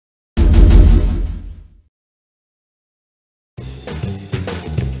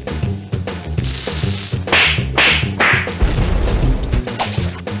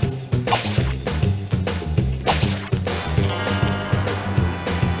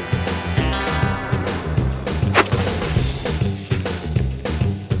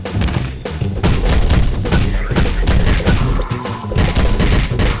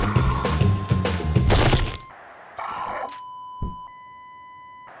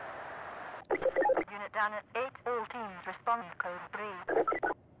Channel 8, all teams respond code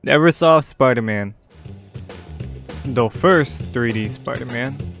 3. Neversoft Spider-Man. The first 3D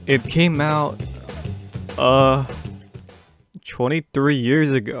Spider-Man. It came out 23 years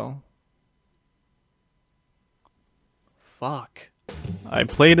ago. Fuck. I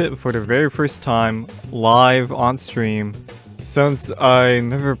played it for the very first time live on stream. Since I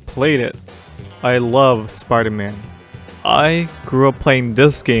never played it, I love Spider-Man. I grew up playing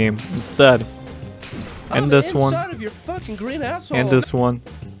this game instead. And this one. And this one.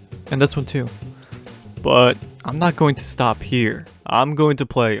 And this one too. But I'm not going to stop here. I'm going to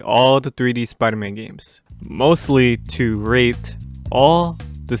play all the 3D Spider-Man games. Mostly to rate all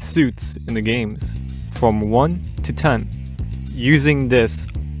the suits in the games from 1 to 10. Using this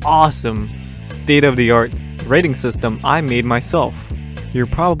awesome state-of-the-art rating system I made myself. You're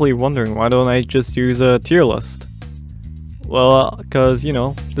probably wondering, why don't I just use a tier list? Well, cause you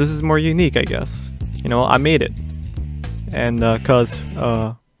know, this is more unique, I guess. You know, I made it. And cause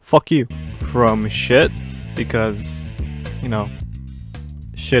fuck you. From shit, because you know,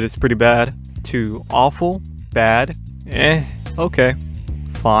 shit is pretty bad, to awful, bad, okay,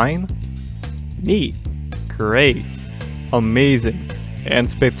 fine, neat, great, amazing, and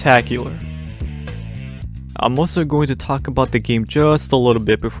spectacular. I'm also going to talk about the game just a little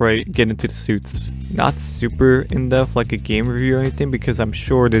bit before I get into the suits. Not super in-depth like a game review or anything, because I'm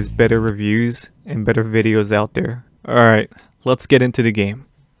sure there's better reviews and better videos out there. Alright, let's get into the game.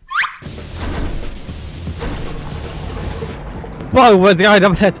 Whoa, what's going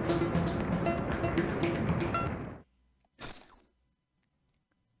on? At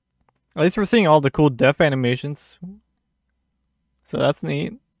least we're seeing all the cool death animations. So that's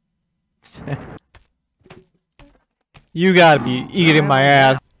neat. You gotta be eating my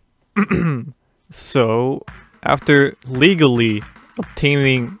ass. So, after legally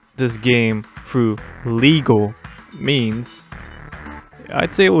obtaining this game through legal means,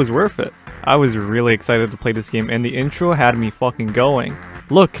 I'd say it was worth it. I was really excited to play this game, and the intro had me fucking going.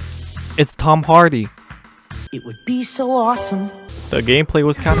 Look, it's Tom Hardy. It would be so awesome. The gameplay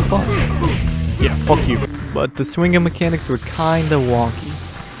was kind of fun. Yeah, fuck you. But the swinging mechanics were kinda wonky.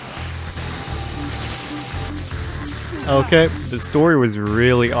 Okay, the story was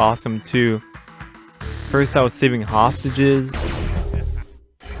really awesome too. First I was saving hostages.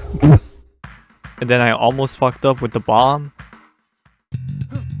 And then I almost fucked up with the bomb.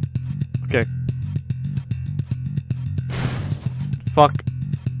 Okay. Fuck.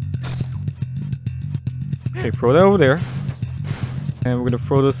 Okay, throw that over there. And we're gonna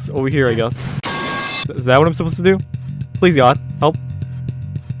throw this over here, I guess. Is that what I'm supposed to do? Please, God, help.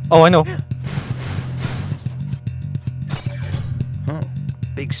 Oh, I know. Huh.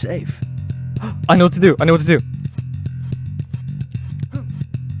 Big safe. I know what to do. I know what to do.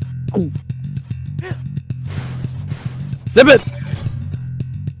 Zip it!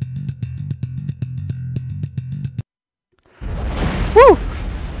 Woo!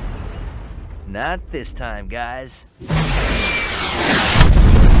 Not this time, guys.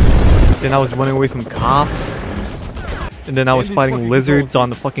 Then I was running away from cops. And then I was fighting lizards on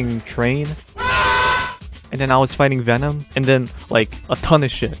the fucking train. And then I was fighting Venom. And then, like, a ton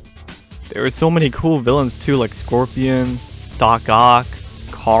of shit. There were so many cool villains too, like Scorpion, Doc Ock,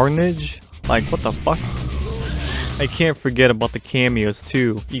 Carnage. Like, what the fuck? I can't forget about the cameos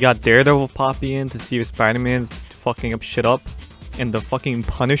too. You got Daredevil popping in to see if Spider-Man's fucking up shit up. And the fucking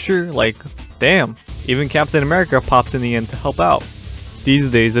Punisher, like, damn. Even Captain America pops in the end to help out.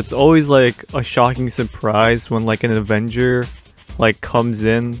 These days, it's always like a shocking surprise when like an Avenger like comes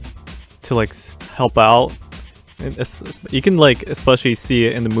in to like help out. And you can like especially see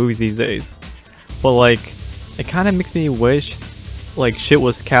it in the movies these days. But like, it kind of makes me wish like shit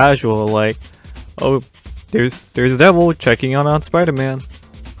was casual. Like, oh, there's Devil checking on Spider-Man.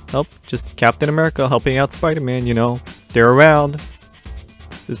 Nope, just Captain America helping out Spider-Man, you know. They're around.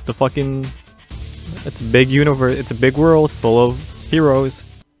 It's the fucking... It's a big universe. It's a big world full of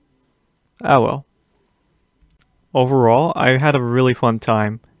heroes. Ah well. Overall, I had a really fun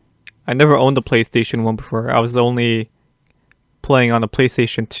time. I never owned a PlayStation 1 before. I was only playing on a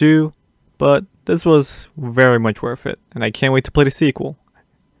PlayStation 2. But this was very much worth it. And I can't wait to play the sequel.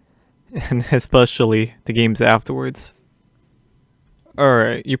 And especially the games afterwards.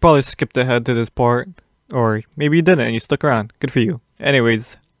 Alright, you probably skipped ahead to this part. Or maybe you didn't and you stuck around. Good for you.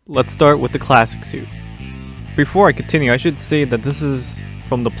 Anyways, let's start with the classic suit. Before I continue, I should say that this is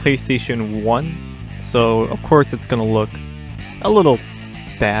from the PlayStation 1. So, of course it's gonna look a little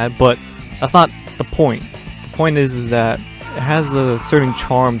bad, but that's not the point. The point is that it has a certain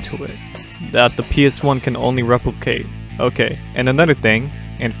charm to it that the PS1 can only replicate. Okay, and another thing,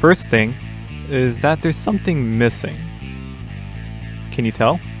 and first thing, is that there's something missing. Can you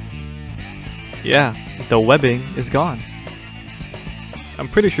tell? Yeah, the webbing is gone. I'm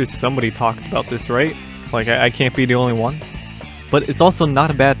pretty sure somebody talked about this, right? Like, I can't be the only one. But it's also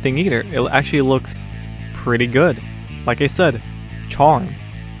not a bad thing either. It actually looks pretty good. Like I said, charm.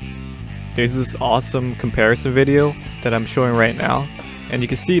 There's this awesome comparison video that I'm showing right now, and you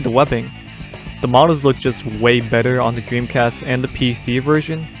can see the webbing. The models look just way better on the Dreamcast and the PC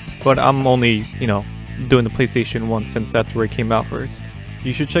version, but I'm only, you know, doing the PlayStation 1 since that's where it came out first.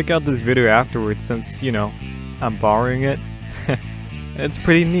 You should check out this video afterwards since, you know, I'm borrowing it. It's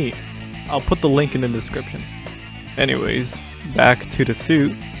pretty neat. I'll put the link in the description. Anyways, back to the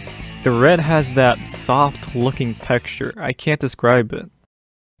suit. The red has that soft looking texture. I can't describe it.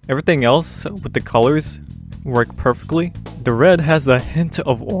 Everything else with the colors work perfectly. The red has a hint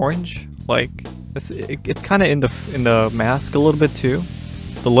of orange, like it's kind of in the mask a little bit too.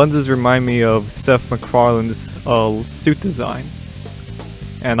 The lenses remind me of Seth MacFarlane's suit design,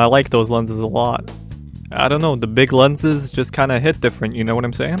 and I like those lenses a lot. I don't know, the big lenses just kind of hit different, you know what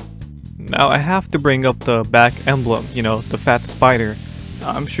I'm saying? Now I have to bring up the back emblem, you know, the fat spider.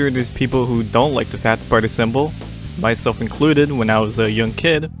 I'm sure there's people who don't like the fat spider symbol, myself included when I was a young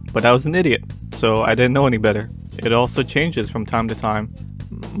kid, but I was an idiot, so I didn't know any better. It also changes from time to time,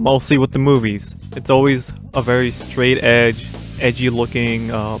 mostly with the movies. It's always a very straight edge, edgy looking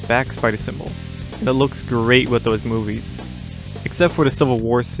back spider symbol, and it looks great with those movies, except for the Civil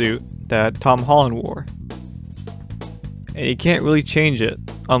War suit that Tom Holland wore. And you can't really change it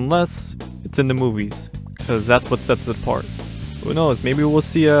unless it's in the movies, because that's what sets it apart. Who knows, maybe we'll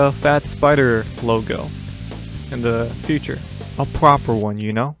see a fat spider logo in the future. A proper one,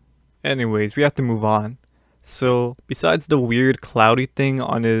 you know? Anyways, we have to move on. So, besides the weird cloudy thing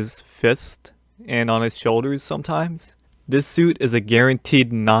on his fist and on his shoulders sometimes, this suit is a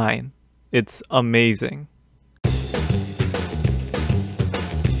guaranteed 9. It's amazing.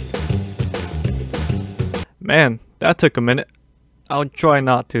 Man, that took a minute. I'll try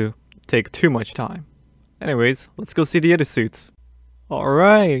not to take too much time. Anyways, let's go see the other suits.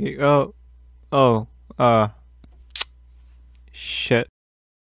 Alright, shit.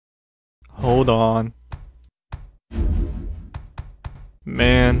 Hold on.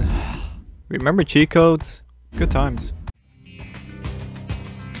 Man, remember cheat codes? Good times.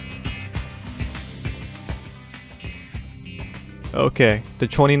 Okay, the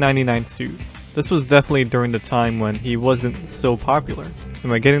 2099 suit. This was definitely during the time when he wasn't so popular.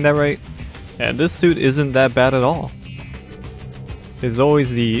 Am I getting that right? And this suit isn't that bad at all. There's always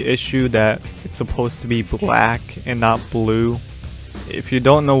the issue that it's supposed to be black and not blue. If you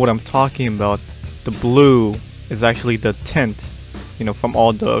don't know what I'm talking about, the blue is actually the tint, you know, from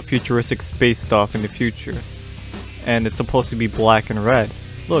all the futuristic space stuff in the future. And it's supposed to be black and red.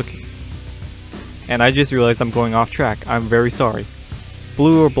 Look. And I just realized I'm going off track. I'm very sorry.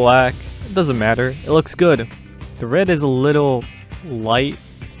 Blue or black, it doesn't matter. It looks good. The red is a little light.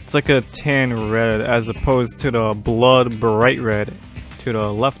 It's like a tan red as opposed to the blood bright red to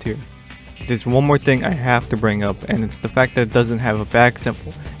the left here. There's one more thing I have to bring up, and it's the fact that it doesn't have a back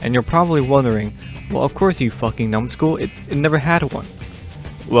symbol. And you're probably wondering, well, of course you fucking numbskull, it never had one.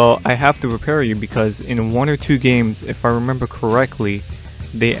 Well, I have to prepare you because in 1 or 2 games, if I remember correctly,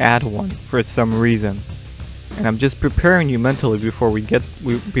 they add one for some reason. And I'm just preparing you mentally before we get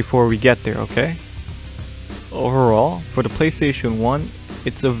there, okay? Overall, for the PlayStation 1,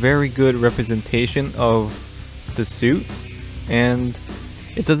 it's a very good representation of the suit, and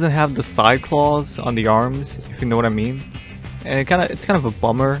it doesn't have the side claws on the arms, if you know what I mean. And it's kind of a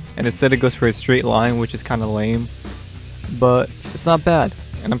bummer, and instead it goes for a straight line, which is kind of lame. But it's not bad,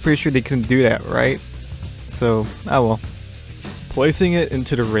 and I'm pretty sure they couldn't do that, right? So, oh well. Placing it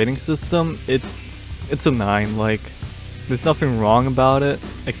into the rating system, it's a 9. Like, there's nothing wrong about it,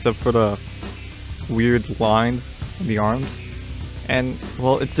 except for the weird lines on the arms. And,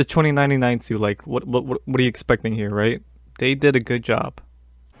 well, it's the 2099 suit, like, what are you expecting here, right? They did a good job.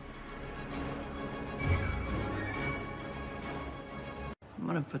 I'm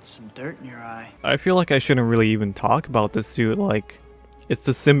gonna put some dirt in your eye. I feel like I shouldn't really even talk about this suit, like, it's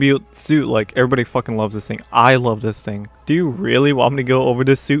the symbiote suit, like, everybody fucking loves this thing. I love this thing. Do you really want me to go over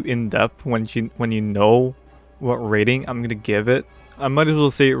this suit in depth when you know what rating I'm gonna give it? I might as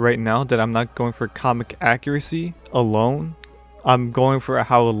well say it right now that I'm not going for comic accuracy alone. I'm going for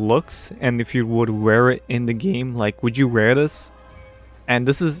how it looks, and if you would wear it in the game, like, would you wear this? And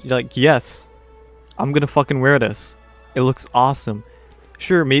this is, like, yes, I'm gonna fucking wear this. It looks awesome.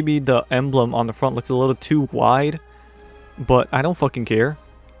 Sure, maybe the emblem on the front looks a little too wide, but I don't fucking care.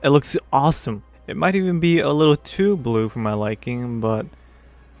 It looks awesome. It might even be a little too blue for my liking, but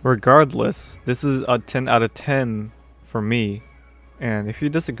Regardless, this is a 10 out of 10 for me. And if you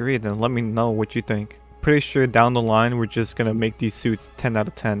disagree, then let me know what you think. Pretty sure down the line we're just gonna make these suits 10 out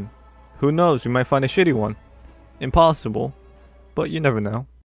of 10. Who knows, we might find a shitty one. Impossible, but you never know.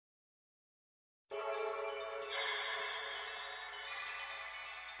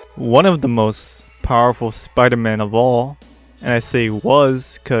 One of the most powerful Spider-Man of all, and I say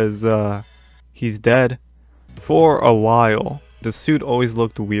was cause he's dead. For a while, the suit always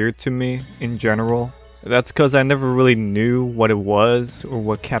looked weird to me in general. That's cause I never really knew what it was or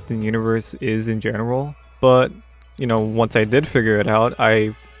what Captain Universe is in general. But, you know, once I did figure it out,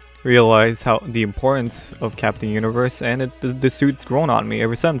 I realized how the importance of Captain Universe, and the suit's grown on me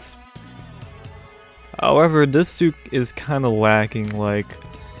ever since. However, this suit is kinda lacking. Like,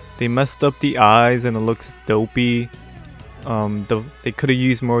 they messed up the eyes and it looks dopey. They could have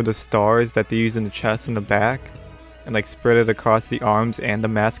used more of the stars that they use in the chest and the back, and like spread it across the arms and the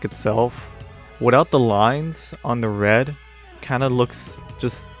mask itself. Without the lines on the red, kind of looks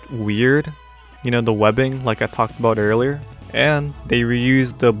just weird. You know, the webbing like I talked about earlier. And they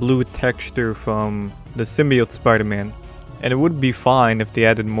reused the blue texture from the symbiote Spider-Man. And it would be fine if they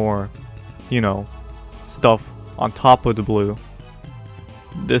added more, you know, stuff on top of the blue.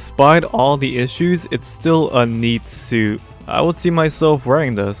 Despite all the issues, it's still a neat suit. I would see myself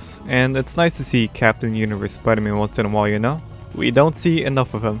wearing this, and it's nice to see Captain Universe Spider-Man once in a while, you know? We don't see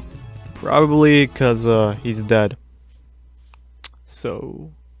enough of him. Probably because he's dead.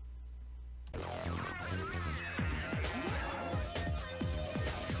 So...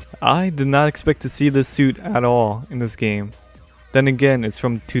 I did not expect to see this suit at all in this game. Then again, it's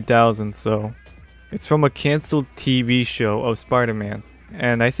from 2000, so... It's from a cancelled TV show of Spider-Man.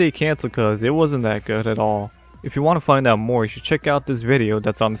 And I say cancelled because it wasn't that good at all. If you want to find out more, you should check out this video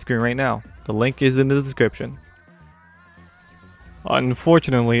that's on the screen right now. The link is in the description.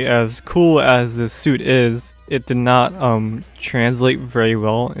 Unfortunately, as cool as this suit is, it did not translate very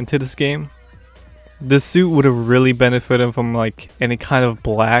well into this game. This suit would have really benefited from like any kind of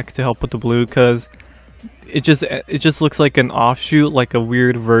black to help with the blue, because it just looks like an offshoot, like a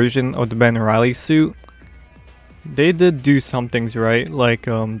weird version of the Ben Reilly suit. They did do some things right, like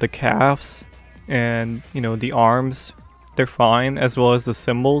the calves and, you know, the arms, they're fine, as well as the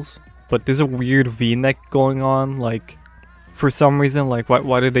symbols. But there's a weird V-neck going on, like, for some reason, like,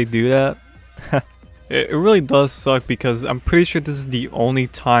 why did they do that? It really does suck, because I'm pretty sure this is the only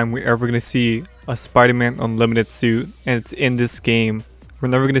time we're ever gonna see a Spider-Man Unlimited suit, and it's in this game. We're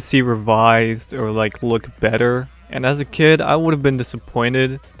never gonna see revised or like look better. And as a kid, I would have been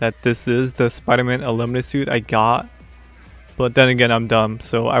disappointed that this is the Spider-Man Unlimited suit I got. But then again, I'm dumb,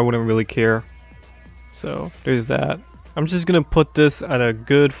 so I wouldn't really care. So there's that. I'm just gonna put this at a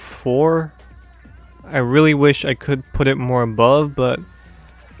good 4. I really wish I could put it more above, but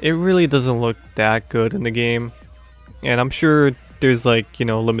it really doesn't look that good in the game. And I'm sure there's like, you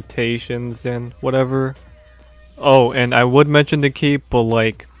know, limitations and whatever. Oh, and I would mention the cape, but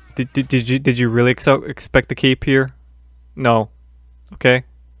like, did you really expect the cape here? No. Okay?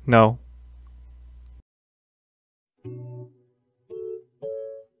 No.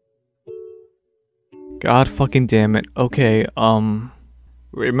 God fucking damn it. Okay,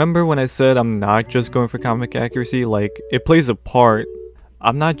 remember when I said I'm not just going for comic accuracy? Like, it plays a part.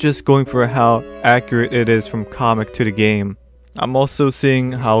 I'm not just going for how accurate it is from comic to the game. I'm also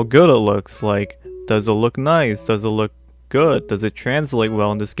seeing how good it looks. Like, does it look nice? Does it look good? Does it translate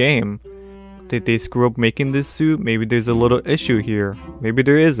well in this game? Did they screw up making this suit? Maybe there's a little issue here. Maybe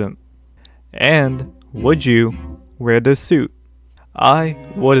there isn't. And would you wear this suit? I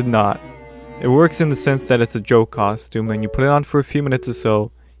would not. It works in the sense that it's a joke costume and you put it on for a few minutes or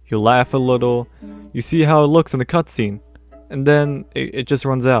so, you laugh a little, you see how it looks in the cutscene, and then it just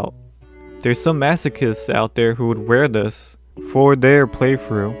runs out. There's some masochists out there who would wear this for their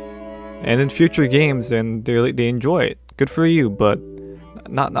playthrough and in future games, and they enjoy it. Good for you, but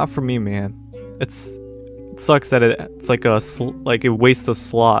not for me, man. It sucks that it's like it wastes a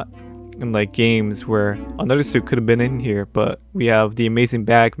slot in like games where another suit could have been in here, but we have the amazing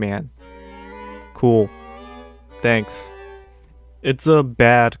Bagman. Cool. Thanks. It's a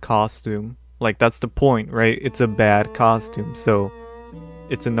bad costume. Like, that's the point, right? It's a bad costume, so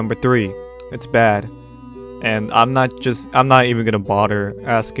it's a number 3. It's bad. And I'm not even gonna bother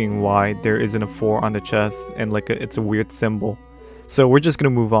asking why there isn't a 4 on the chest and like it's a weird symbol. So we're just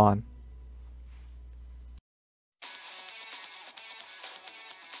gonna move on.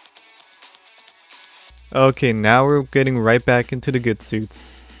 Okay, now we're getting right back into the good suits.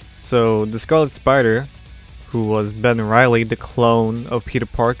 So the Scarlet Spider, who was Ben Reilly, the clone of Peter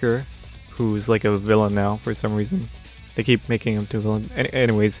Parker, who's like a villain now for some reason. they keep making him to a villain.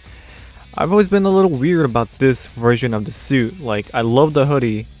 Anyways, I've always been a little weird about this version of the suit. Like, I love the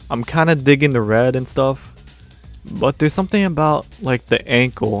hoodie. I'm kind of digging the red and stuff. But there's something about, like, the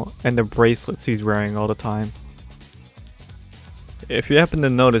ankle and the bracelets he's wearing all the time. If you happen to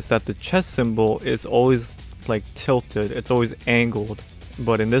notice that the chest symbol is always, like, tilted. It's always angled.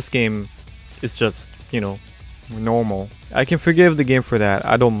 But in this game, it's just, you know, normal. I can forgive the game for that.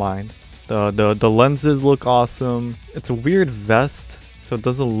 I don't mind. The lenses look awesome. It's a weird vest, so it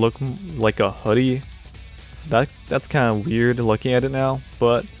doesn't look like a hoodie. So that's kind of weird looking at it now.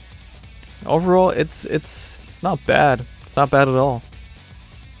 But overall, it's not bad. It's not bad at all.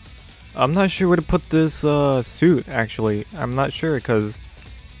 I'm not sure where to put this suit, actually. I'm not sure because,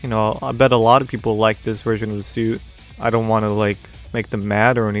 you know, I bet a lot of people like this version of the suit. I don't want to, like, make them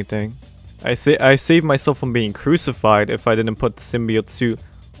mad or anything. I saved myself from being crucified if I didn't put the symbiote suit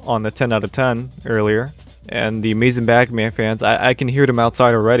on the 10 out of 10 earlier. And the Amazing Batman fans, I can hear them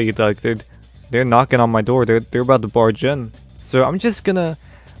outside already. Like, they're knocking on my door. They're about to barge in. So I'm just gonna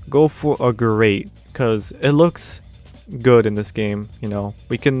go for a great, because it looks good in this game. You know,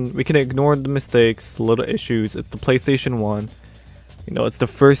 we can ignore the mistakes, the little issues. It's the PlayStation 1. You know, it's the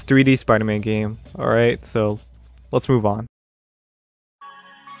first 3D Spider-Man game. Alright, so let's move on.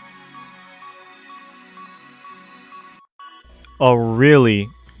 A really,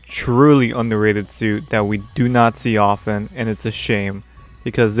 truly underrated suit that we do not see often, and it's a shame,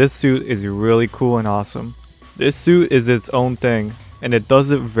 because this suit is really cool and awesome. This suit is its own thing, and it does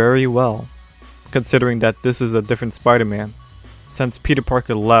it very well, considering that this is a different Spider-Man, since Peter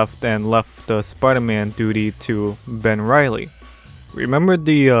Parker left the Spider-Man duty to Ben Reilly. Remember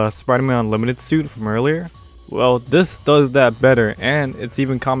the Spider-Man Unlimited suit from earlier? Well, this does that better, and it's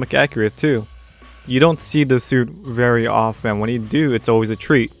even comic accurate too. You don't see the suit very often. When you do, it's always a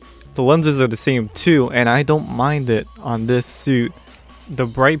treat. The lenses are the same too, and I don't mind it on this suit. The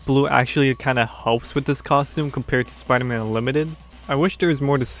bright blue actually kind of helps with this costume compared to Spider-Man Unlimited. I wish there was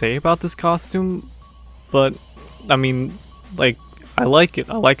more to say about this costume, but I mean, like, I like it.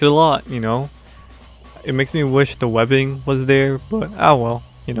 I like it a lot, you know? It makes me wish the webbing was there, but oh well.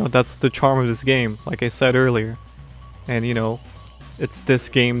 You know, that's the charm of this game, like I said earlier. And you know, it's this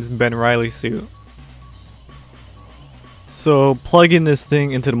game's Ben Reilly suit. So plugging this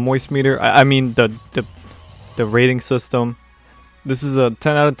thing into the moist meter, I mean the rating system. This is a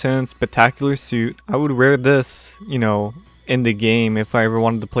 10 out of 10 spectacular suit. I would wear this, you know, in the game if I ever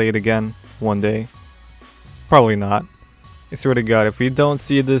wanted to play it again one day. Probably not. I swear to God, if we don't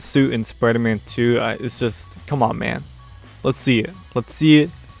see this suit in Spider-Man 2, it's just, come on, man. Let's see it. Let's see it.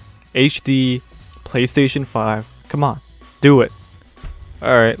 HD, PlayStation 5. Come on, do it.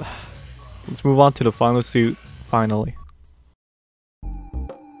 Alright, let's move on to the final suit, finally.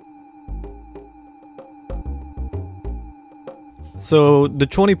 So the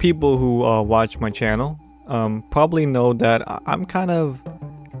 20 people who watch my channel probably know that I'm kind of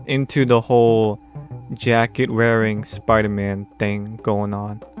into the whole jacket wearing Spider-Man thing going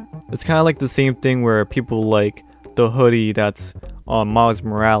on. It's kind of like the same thing where people like the hoodie that's on Miles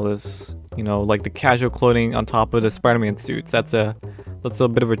Morales, you know, like the casual clothing on top of the Spider-Man suits. That's a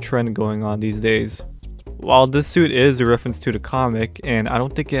bit of a trend going on these days. While this suit is a reference to the comic and I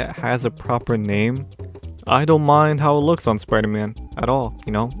don't think it has a proper name, I don't mind how it looks on Spider-Man at all,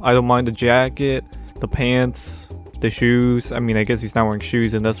 you know? I don't mind the jacket, the pants, the shoes. I mean, I guess he's not wearing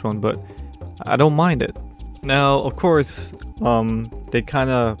shoes in this one, but I don't mind it. Now, of course, they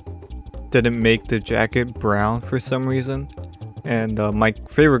kind of didn't make the jacket brown for some reason. And my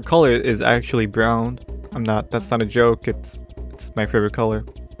favorite color is actually brown. That's not a joke, it's my favorite color.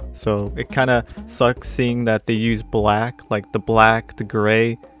 So it kind of sucks seeing that they use black, like the black, the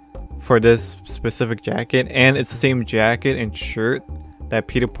gray, for this specific jacket, and it's the same jacket and shirt that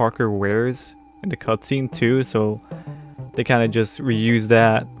Peter Parker wears in the cutscene too, so they kind of just reuse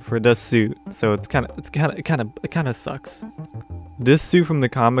that for this suit. So it kind of sucks. This suit from the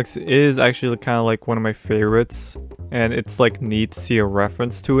comics is actually kind of like one of my favorites, and it's like neat to see a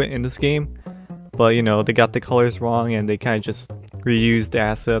reference to it in this game. But you know, they got the colors wrong and they kind of just reused the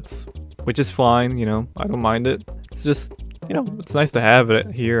assets, which is fine, you know, I don't mind it. It's just, you know, it's nice to have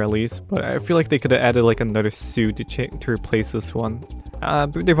it here at least, but I feel like they could have added like another suit to replace this one.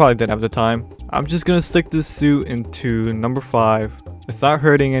 But they probably didn't have the time. I'm just gonna stick this suit into number 5. It's not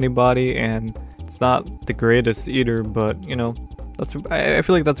hurting anybody and it's not the greatest either, but you know, I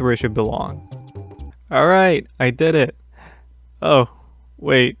feel like that's where it should belong. Alright, I did it. Oh,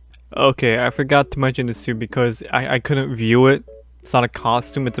 wait. Okay, I forgot to mention this suit because I couldn't view it. It's not a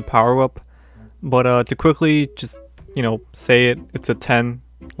costume, it's a power-up. But to quickly just, you know, say it, it's a 10.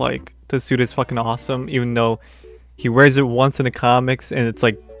 Like, this suit is fucking awesome, even though he wears it once in the comics and it's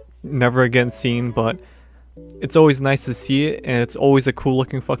like never again seen, but it's always nice to see it, and it's always a cool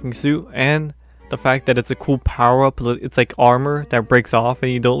looking fucking suit. And the fact that it's a cool power up, it's like armor that breaks off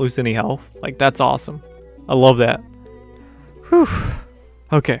and you don't lose any health. Like, that's awesome. I love that. Whew.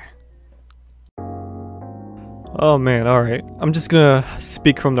 Okay. Oh man, alright. I'm just gonna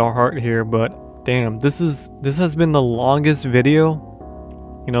speak from the heart here, but damn, this has been the longest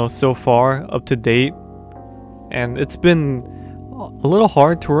video, you know, so far, up to date. And it's been a little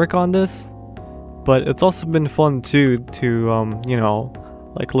hard to work on this, but it's also been fun too to you know,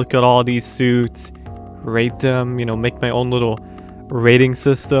 like look at all these suits, rate them, you know, make my own little rating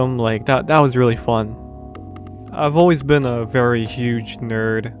system. Like that was really fun. I've always been a very huge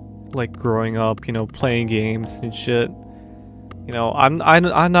nerd, like growing up, you know, playing games and shit. You know, I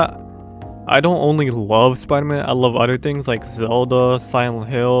don't only love Spider-Man, I love other things like Zelda, Silent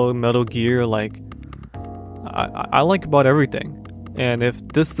Hill, Metal Gear. Like I like about everything. And if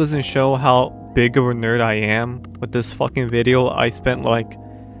this doesn't show how big of a nerd I am with this fucking video I spent like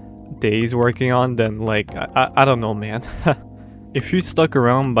days working on, then like I don't know, man. If you stuck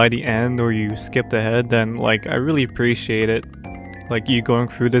around by the end or you skipped ahead, then like I really appreciate it. Like you going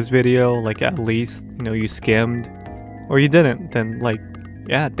through this video, like at least, you know, you skimmed, or you didn't, then like,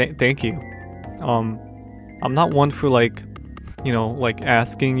 yeah, thank you. I'm not one for like, you know, like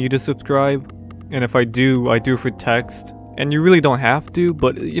asking you to subscribe, and if I do for text, and you really don't have to,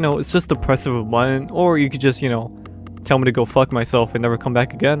 but you know, it's just the press of a button, or you could just, you know, tell me to go fuck myself and never come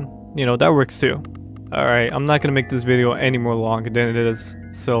back again. You know, that works too. Alright, I'm not gonna make this video any more longer than it is,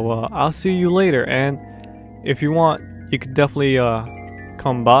 so I'll see you later. And if you want, you could definitely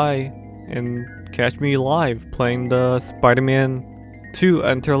come by and catch me live playing the Spider-Man 2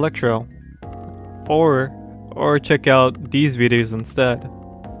 Enter Electro, or check out these videos instead.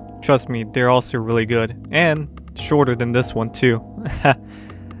 Trust me, they're also really good, and shorter than this one too.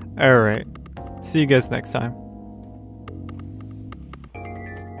 Alright, see you guys next time.